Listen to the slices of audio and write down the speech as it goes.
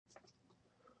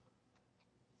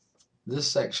This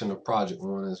section of Project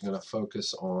 1 is going to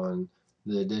focus on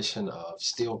the addition of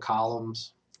steel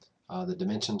columns, the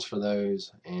dimensions for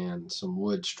those, and some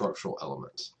wood structural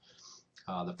elements.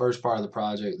 The first part of the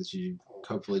project that you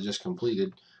hopefully just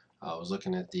completed was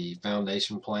looking at the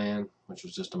foundation plan, which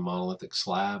was just a monolithic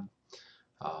slab,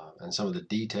 and some of the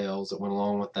details that went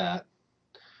along with that.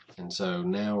 And so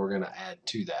now we're going to add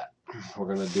to that.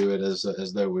 We're going to do it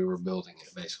as though we were building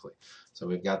it, basically. So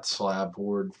we've got the slab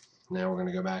poured. Now we're going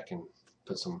to go back and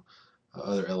put some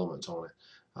other elements on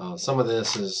it. Some of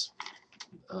this is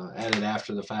added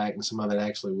after the fact, and some of it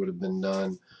actually would have been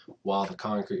done while the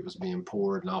concrete was being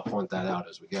poured, and I'll point that out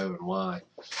as we go and why.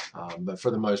 But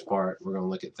for the most part, we're going to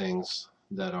look at things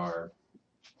that are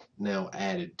now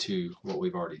added to what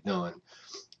we've already done,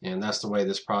 and that's the way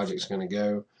this project is going to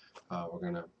go. We're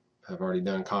going to have already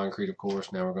done concrete, of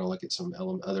course. Now we're going to look at some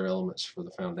other elements for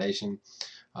the foundation.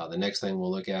 The next thing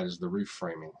we'll look at is the roof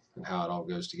framing and how it all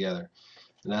goes together,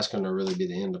 and that's going to really be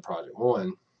the end of Project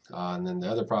 1. And then the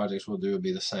other projects we'll do will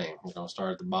be the same. We're going to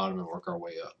start at the bottom and work our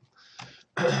way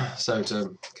up. So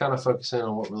to kind of focus in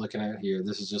on what we're looking at here,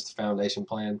 this is just the foundation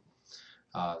plan,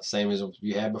 same as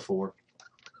you had before.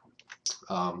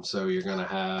 So you're going to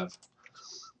have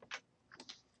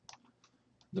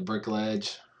the brick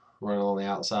ledge running on the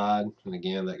outside, and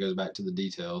again that goes back to the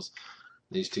details.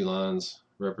 These two lines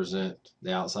represent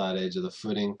the outside edge of the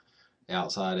footing, the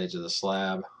outside edge of the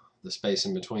slab. The space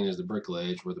in between is the brick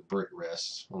ledge where the brick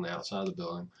rests on the outside of the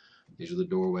building. These are the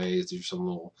doorways. These are some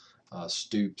little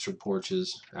stoops or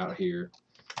porches out here.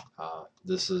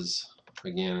 This is,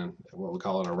 again, what we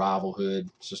call an arrival hood.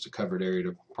 It's just a covered area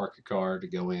to park your car to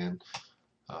go in.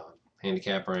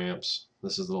 Handicap ramps.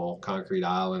 This is the little concrete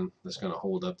island that's going to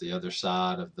hold up the other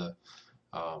side of the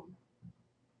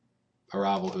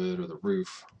arrival hood or the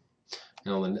roof.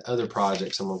 And on the other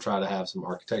projects, I'm going to try to have some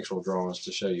architectural drawings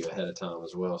to show you ahead of time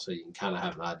as well, so you can kind of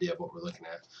have an idea of what we're looking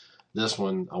at. This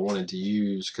one I wanted to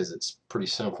use because it's pretty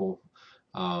simple,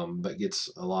 but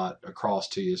gets a lot across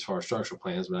to you as far as structural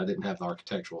plans, but I didn't have the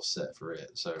architectural set for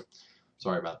it, so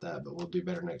sorry about that, but we'll do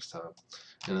better next time.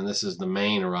 And then this is the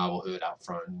main arrival hood out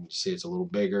front. You see it's a little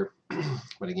bigger,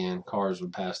 but again, cars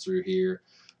would pass through here,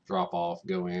 drop off,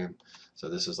 go in. So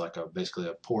this is like basically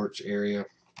a porch area.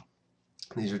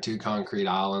 These are two concrete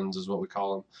islands, is what we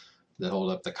call them, that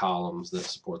hold up the columns that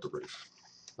support the roof.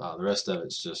 The rest of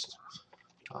it's just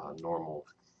normal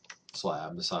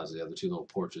slab, besides the other two little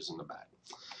porches in the back.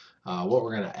 What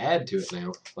we're going to add to it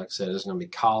now, like I said, is going to be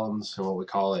columns and what we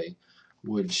call a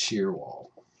wood shear wall.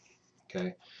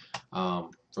 Okay,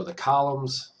 for the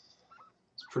columns,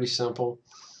 it's pretty simple.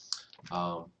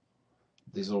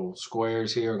 These little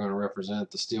squares here are going to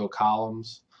represent the steel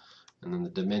columns. And then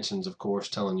the dimensions, of course,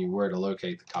 telling you where to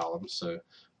locate the columns. So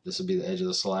this would be the edge of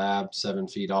the slab, 7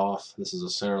 feet off. This is a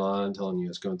center line telling you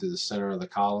it's going through the center of the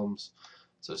columns.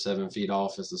 So 7 feet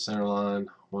off is the center line.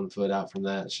 1 foot out from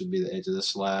that should be the edge of the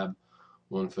slab.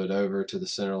 1 foot over to the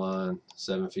center line.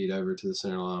 7 feet over to the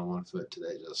center line. 1 foot to the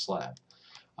edge of the slab.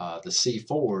 The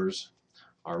C4s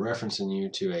are referencing you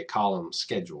to a column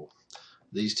schedule.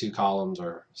 These two columns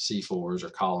are C4s, or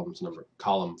column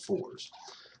 4s.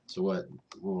 So what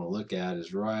we want to look at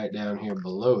is right down here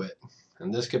below it,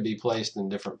 and this could be placed in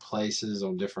different places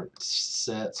on different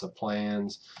sets of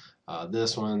plans.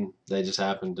 This one, they just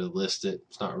happen to list it.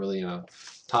 It's not really in a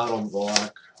title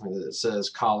block that says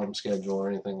column schedule or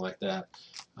anything like that.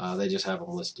 They just have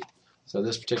them listed. So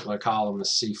this particular column is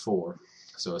C4.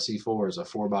 So a C4 is a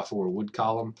 4x4 wood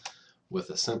column with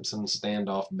a Simpson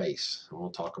standoff base, and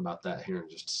we'll talk about that here in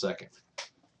just a second.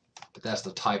 But that's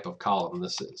the type of column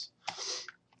this is.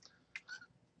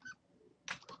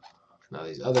 Now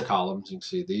these other columns, you can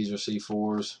see these are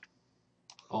C4s.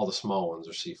 All the small ones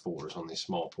are C4s on these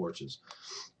small porches.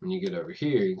 When you get over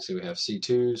here, you can see we have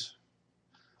C2s.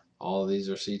 All of these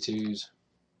are C2s.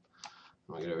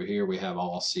 When we get over here, we have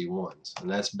all C1s. And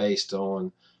that's based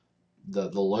on the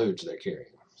loads they're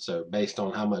carrying. So based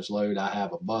on how much load I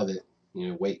have above it, you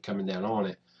know, weight coming down on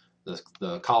it,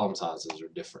 the column sizes are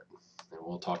different. And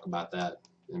we'll talk about that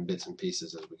in bits and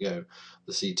pieces as we go.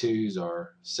 The C2s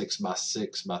are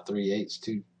 6x6 by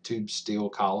 3/8 tube steel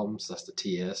columns. That's the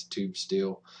TS, tube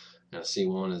steel. And a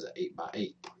C1 is an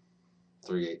 8x8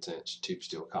 3/8 inch tube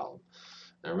steel column.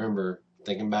 Now remember,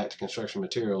 thinking back to construction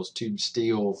materials, tube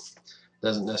steel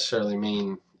doesn't necessarily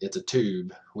mean it's a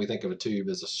tube. We think of a tube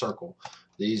as a circle.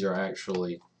 These are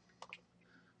actually,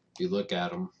 if you look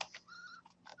at them,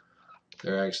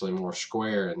 they're actually more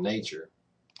square in nature.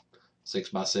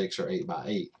 6x6 or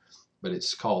 8x8, but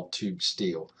it's called tube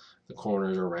steel. The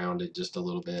corners are rounded just a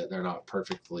little bit. They're not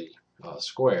perfectly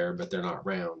square, but they're not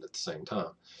round at the same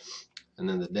time. And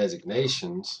then the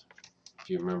designations, if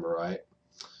you remember right.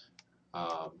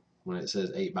 When it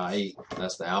says 8 by 8,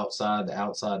 that's the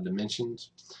outside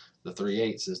dimensions. The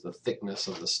 3/8 is the thickness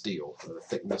of the steel, or the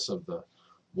thickness of the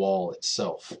wall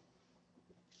itself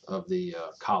of the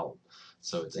column.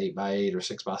 So it's 8 by 8 or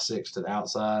 6 by 6 to the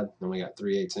outside. Then we got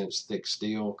 3/8 inch thick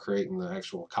steel creating the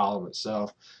actual column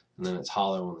itself, and then it's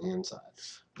hollow on the inside.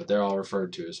 But they're all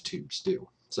referred to as tube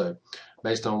steel. So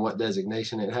based on what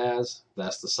designation it has,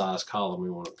 that's the size column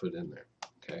we want to put in there.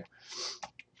 Okay.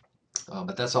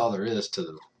 But that's all there is to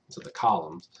the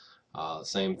columns.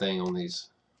 Same thing on these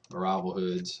arrival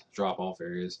hoods, drop-off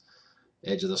areas.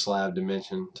 Edge of the slab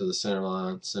dimension to the center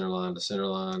line to center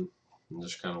line, and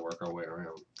just kind of work our way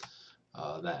around.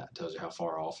 That tells you how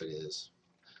far off it is,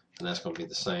 and that's going to be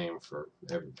the same for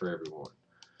everyone.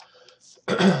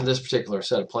 This particular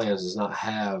set of plans does not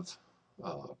have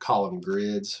column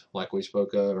grids like we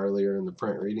spoke of earlier in the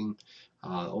print reading,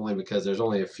 only because there's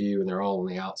only a few and they're all on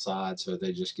the outside, so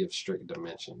they just give strict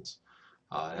dimensions.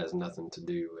 It has nothing to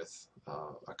do with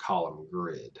a column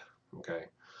grid. Okay,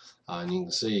 and you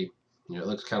can see, it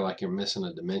looks kind of like you're missing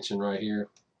a dimension right here,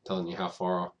 telling you how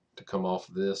far to come off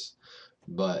of this,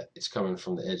 but it's coming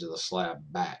from the edge of the slab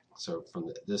back. So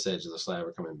from this edge of the slab,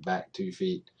 we're coming back 2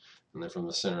 feet, and then from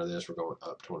the center of this, we're going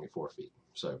up 24 feet.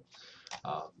 So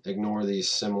ignore these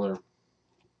similar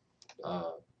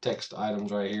text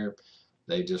items right here.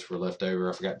 They just were left over.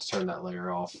 I forgot to turn that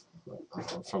layer off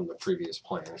from the previous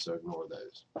plan, so ignore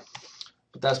those.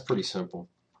 But that's pretty simple.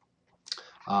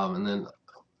 And then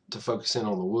to focus in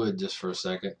on the wood just for a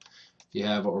second, you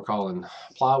have what we're calling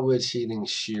plywood sheathing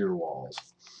shear walls.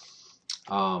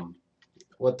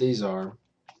 What these are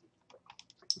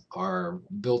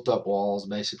built up walls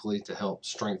basically to help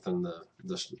strengthen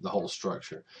the whole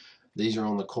structure. These are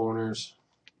on the corners,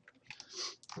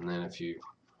 and then if you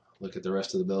look at the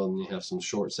rest of the building, you have some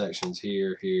short sections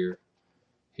here, here,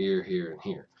 here, here, and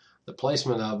here. The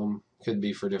placement of them could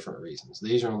be for different reasons.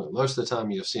 These are most of the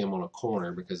time you'll see them on a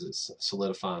corner because it's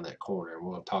solidifying that corner, and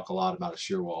we'll talk a lot about a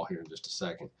shear wall here in just a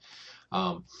second.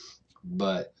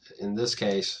 But in this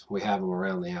case, we have them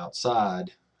around the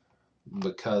outside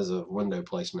because of window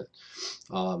placement.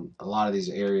 A lot of these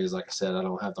areas, like I said, I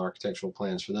don't have the architectural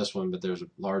plans for this one, but there's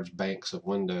large banks of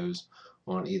windows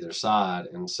on either side,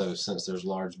 and so since there's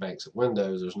large banks of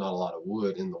windows, there's not a lot of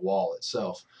wood in the wall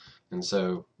itself, and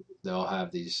so they'll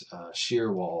have these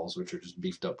shear walls, which are just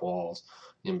beefed up walls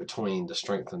in between to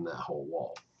strengthen that whole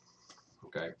wall.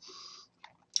 Okay,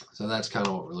 so that's kind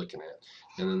of what we're looking at,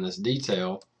 and then this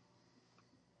detail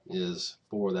is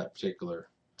for that particular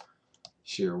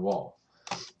shear wall.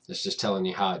 It's just telling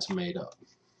you how it's made up.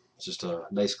 It's just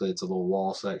basically it's a little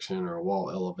wall section or a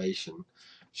wall elevation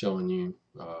showing you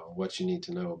what you need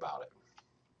to know about it.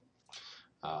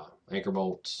 Anchor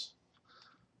bolts,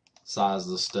 size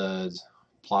of the studs,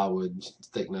 plywood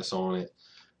thickness on it.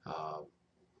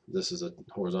 This is a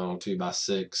horizontal 2 by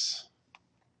 6.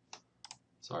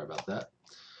 Sorry about that.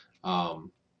 A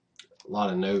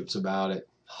lot of notes about it.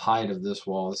 Height of this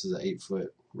wall. This is an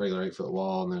regular 8 foot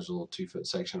wall, and there's a little 2 foot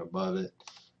section above it.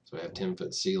 So we have 10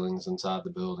 foot ceilings inside the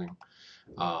building.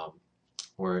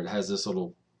 Where it has this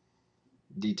little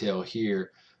detail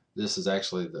here, this is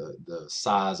actually the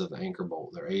size of the anchor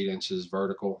bolt. They're 8 inches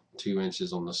vertical, 2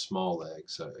 inches on the small leg,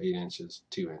 so 8 inches,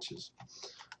 2 inches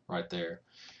right there.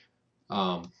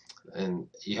 And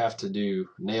you have to do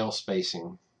nail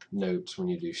spacing notes when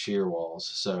you do shear walls.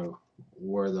 So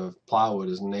where the plywood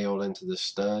is nailed into the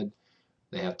stud,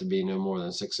 they have to be no more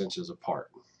than 6 inches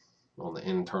apart on the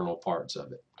internal parts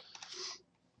of it.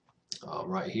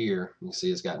 Right here, you can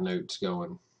see it's got notes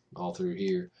going all through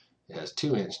here. It has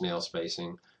 2 inch nail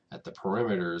spacing at the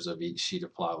perimeters of each sheet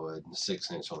of plywood and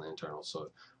 6 inch on the internal.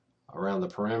 So around the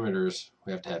perimeters,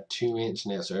 we have to have 2 inch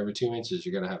nails. So every 2 inches,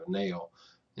 you're going to have a nail,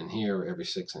 and here every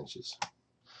 6 inches.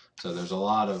 So there's a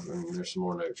lot of, and there's some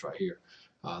more notes right here.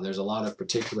 There's a lot of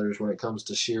particulars when it comes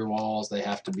to shear walls. They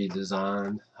have to be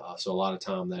designed, so a lot of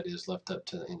time that is left up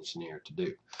to the engineer to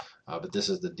do. But this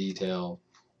is the detail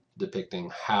depicting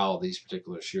how these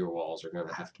particular shear walls are going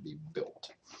to have to be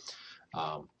built.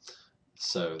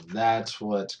 So that's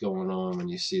what's going on when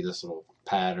you see this little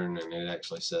pattern, and it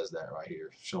actually says that right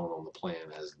here, shown on the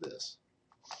plan as this.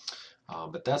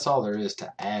 But that's all there is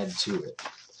to add to it.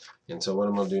 And so what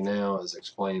I'm going to do now is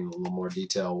explain in a little more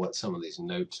detail what some of these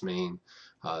notes mean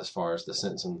as far as the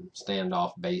sense and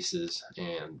standoff bases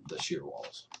and the shear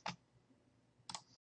walls.